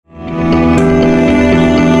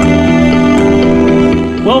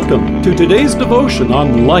back to today's devotion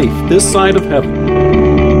on life this side of heaven.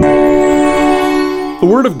 The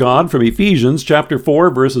Word of God from Ephesians chapter 4,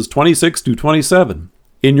 verses 26 to 27.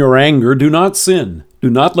 In your anger do not sin. Do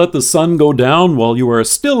not let the sun go down while you are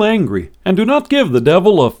still angry, and do not give the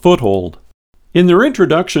devil a foothold. In their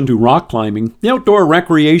introduction to rock climbing, the outdoor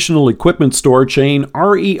recreational equipment store chain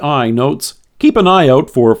REI notes, "Keep an eye out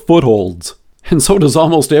for footholds." And so does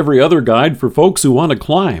almost every other guide for folks who want to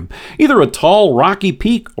climb, either a tall, rocky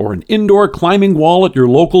peak or an indoor climbing wall at your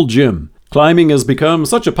local gym. Climbing has become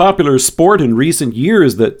such a popular sport in recent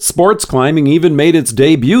years that sports climbing even made its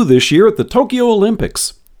debut this year at the Tokyo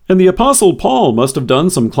Olympics. And the Apostle Paul must have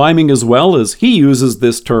done some climbing as well, as he uses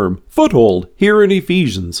this term, foothold, here in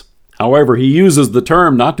Ephesians. However, he uses the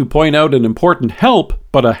term not to point out an important help,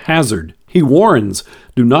 but a hazard. He warns,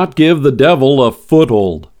 do not give the devil a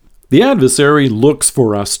foothold. The adversary looks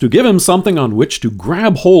for us to give him something on which to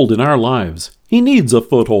grab hold in our lives. He needs a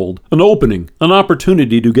foothold, an opening, an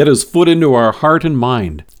opportunity to get his foot into our heart and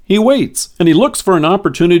mind. He waits, and he looks for an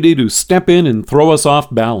opportunity to step in and throw us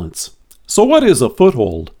off balance. So what is a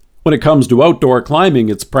foothold? When it comes to outdoor climbing,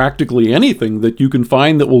 it's practically anything that you can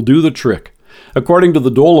find that will do the trick. According to the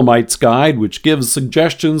Dolomites Guide, which gives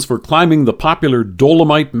suggestions for climbing the popular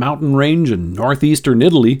Dolomite mountain range in northeastern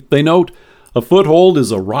Italy, they note, a foothold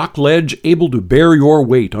is a rock ledge able to bear your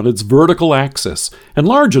weight on its vertical axis and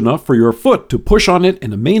large enough for your foot to push on it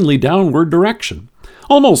in a mainly downward direction.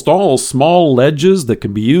 Almost all small ledges that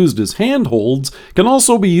can be used as handholds can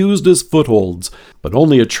also be used as footholds, but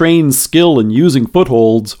only a trained skill in using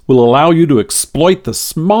footholds will allow you to exploit the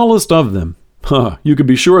smallest of them. You can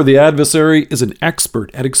be sure the adversary is an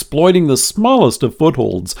expert at exploiting the smallest of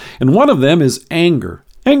footholds, and one of them is anger.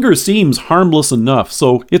 Anger seems harmless enough,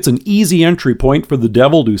 so it's an easy entry point for the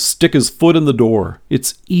devil to stick his foot in the door.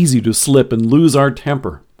 It's easy to slip and lose our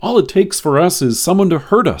temper. All it takes for us is someone to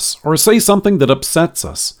hurt us or say something that upsets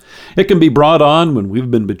us. It can be brought on when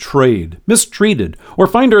we've been betrayed, mistreated, or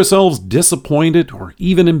find ourselves disappointed or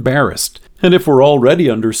even embarrassed. And if we're already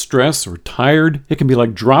under stress or tired, it can be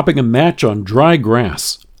like dropping a match on dry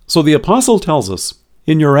grass. So the apostle tells us,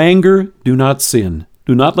 in your anger, do not sin.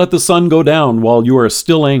 Do not let the sun go down while you are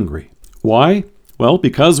still angry. Why? Well,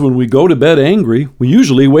 because when we go to bed angry, we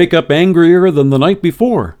usually wake up angrier than the night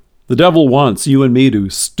before. The devil wants you and me to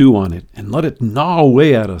stew on it and let it gnaw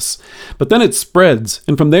away at us. But then it spreads,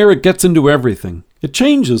 and from there it gets into everything. It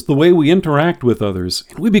changes the way we interact with others,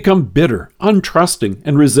 and we become bitter, untrusting,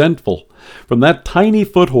 and resentful. From that tiny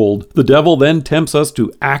foothold, the devil then tempts us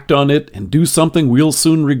to act on it and do something we'll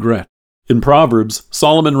soon regret. In Proverbs,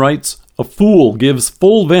 Solomon writes, a fool gives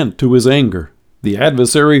full vent to his anger. The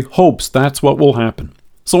adversary hopes that's what will happen.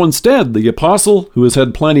 So instead, the apostle, who has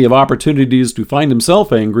had plenty of opportunities to find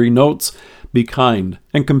himself angry, notes, be kind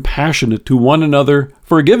and compassionate to one another,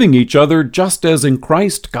 forgiving each other just as in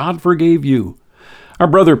Christ God forgave you. Our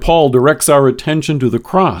brother Paul directs our attention to the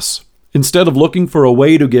cross. Instead of looking for a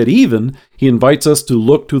way to get even, he invites us to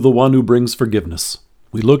look to the one who brings forgiveness.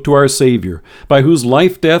 We look to our Savior, by whose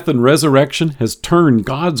life, death, and resurrection has turned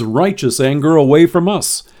God's righteous anger away from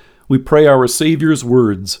us. We pray our Savior's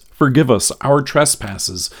words, forgive us our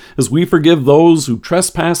trespasses, as we forgive those who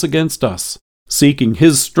trespass against us, seeking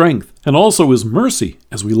His strength and also His mercy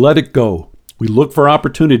as we let it go. We look for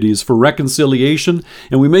opportunities for reconciliation,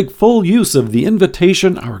 and we make full use of the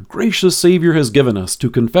invitation our gracious Savior has given us to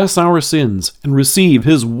confess our sins and receive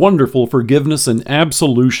His wonderful forgiveness and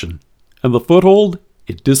absolution. And the foothold?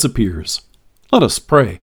 It disappears. Let us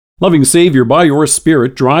pray. Loving Savior, by your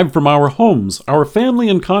Spirit, drive from our homes, our family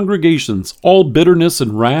and congregations, all bitterness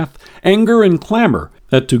and wrath, anger and clamor,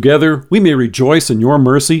 that together we may rejoice in your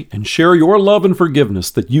mercy and share your love and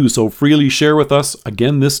forgiveness that you so freely share with us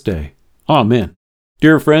again this day. Amen.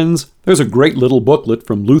 Dear friends, there's a great little booklet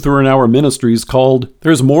from Lutheran Hour Ministries called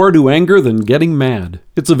There's More to Anger Than Getting Mad.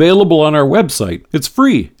 It's available on our website. It's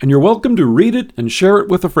free, and you're welcome to read it and share it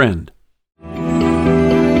with a friend.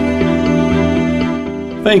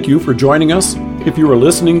 Thank you for joining us. If you are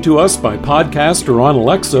listening to us by podcast or on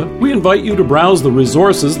Alexa, we invite you to browse the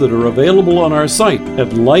resources that are available on our site at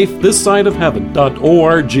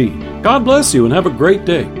lifethissideofheaven.org. God bless you and have a great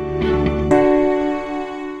day.